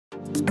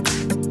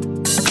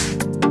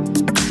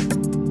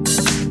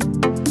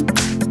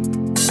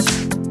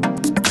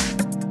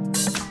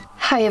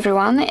Hi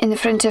everyone, in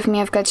front of me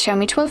I've got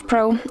Xiaomi 12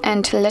 Pro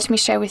and let me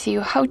share with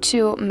you how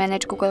to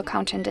manage Google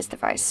account in this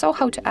device, so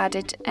how to add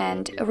it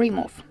and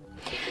remove.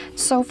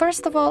 So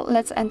first of all,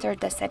 let's enter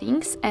the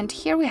settings, and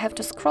here we have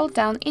to scroll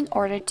down in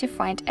order to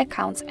find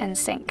accounts and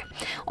sync.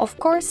 Of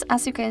course,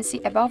 as you can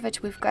see above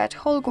it, we've got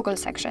whole Google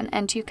section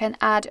and you can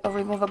add or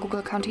remove a Google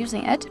account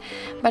using it,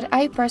 but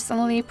I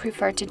personally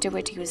prefer to do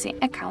it using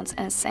accounts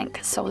and sync.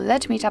 So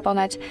let me tap on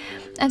it,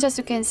 and as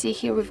you can see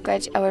here we've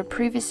got our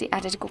previously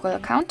added Google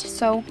account,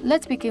 so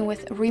let's begin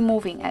with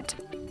removing it.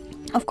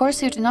 Of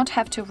course, you do not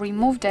have to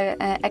remove the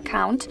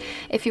account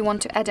if you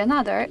want to add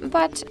another,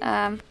 but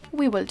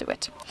we will do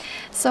it.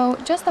 So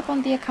just tap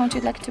on the account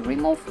you'd like to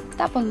remove,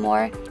 tap on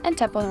more and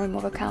tap on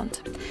remove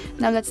account.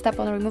 Now let's tap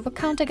on remove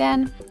account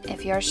again.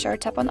 If you're sure,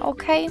 tap on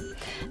OK.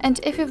 And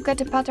if you've got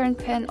a pattern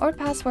pin or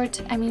password,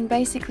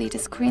 basically the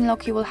screen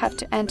lock, you will have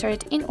to enter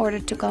it in order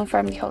to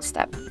confirm the whole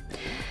step.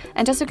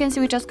 And as you can see,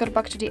 we just got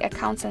back to the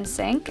accounts and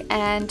sync,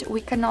 and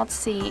we cannot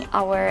see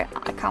our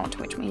account,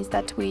 which means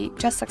that we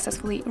just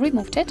successfully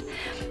removed it.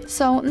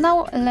 So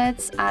now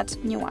let's add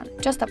new one.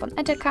 Just tap on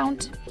add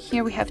account.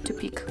 Here we have to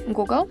pick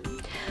Google.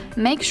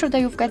 Make sure that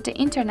you've got the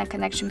internet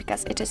connection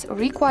because it is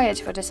required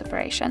for this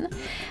operation.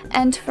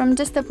 And from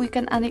this step we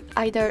can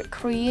either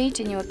create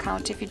a new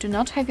account if you do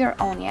not have your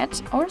own yet,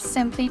 or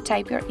simply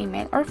type your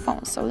email or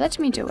phone. So let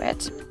me do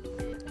it.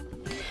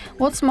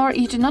 What's more,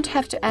 you do not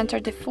have to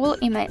enter the full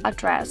email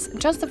address,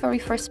 just the very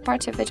first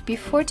part of it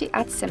before the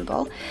 @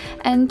 symbol,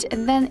 and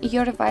then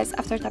your device,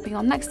 after tapping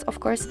on next, of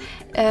course,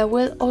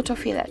 will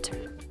autofill it.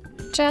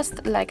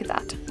 Just like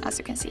that, as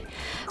you can see.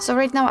 So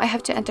right now I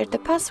have to enter the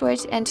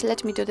password, and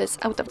let me do this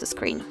out of the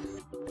screen.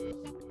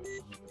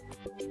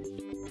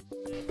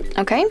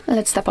 Okay,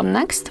 let's tap on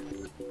next.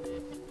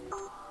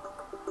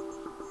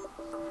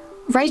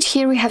 Right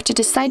here we have to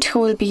decide who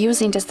will be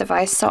using this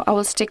device, so I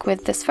will stick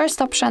with this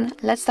first option.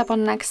 Let's tap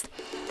on next.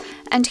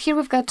 And here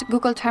we've got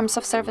Google Terms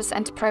of Service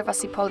and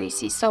Privacy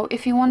Policy, so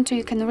if you want to,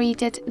 you can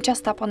read it,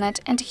 just tap on it,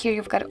 and here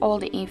you've got all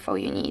the info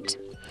you need.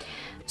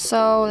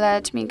 So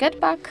let me get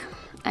back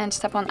and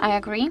tap on I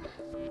agree.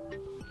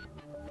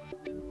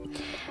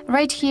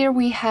 Right here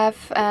we have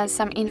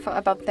some info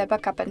about the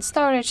backup and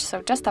storage,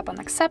 so just tap on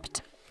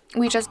accept.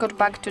 We just got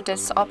back to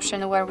this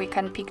option where we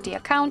can pick the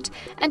account,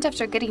 and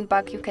after getting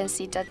back you can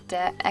see that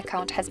the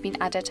account has been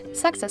added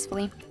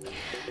successfully.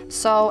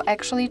 So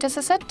actually this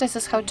is it. This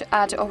is how to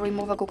add or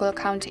remove a Google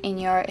account in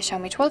your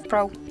Xiaomi 12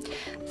 Pro.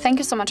 Thank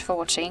you so much for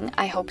watching.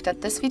 I hope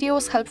that this video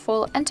was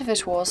helpful, and if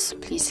it was,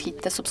 please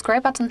hit the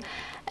subscribe button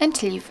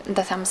and leave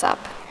the thumbs up.